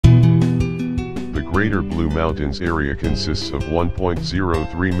Greater Blue Mountains area consists of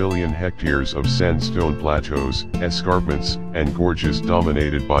 1.03 million hectares of sandstone plateaus, escarpments, and gorges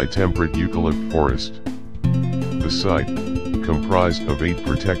dominated by temperate eucalypt forest. The site, comprised of 8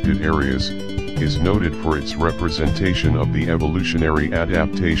 protected areas, is noted for its representation of the evolutionary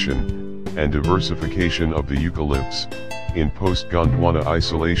adaptation and diversification of the eucalypts in post-Gondwana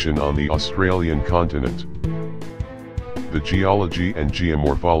isolation on the Australian continent. The geology and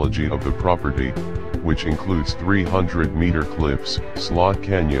geomorphology of the property, which includes 300-meter cliffs, slot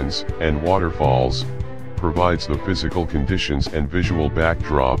canyons, and waterfalls, provides the physical conditions and visual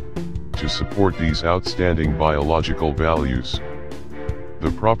backdrop to support these outstanding biological values.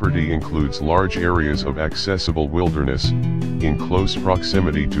 The property includes large areas of accessible wilderness, in close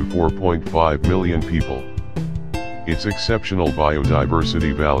proximity to 4.5 million people. Its exceptional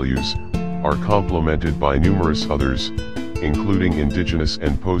biodiversity values are complemented by numerous others, including indigenous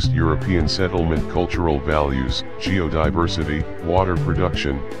and post-European settlement cultural values, geodiversity, water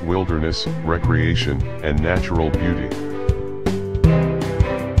production, wilderness, recreation, and natural beauty.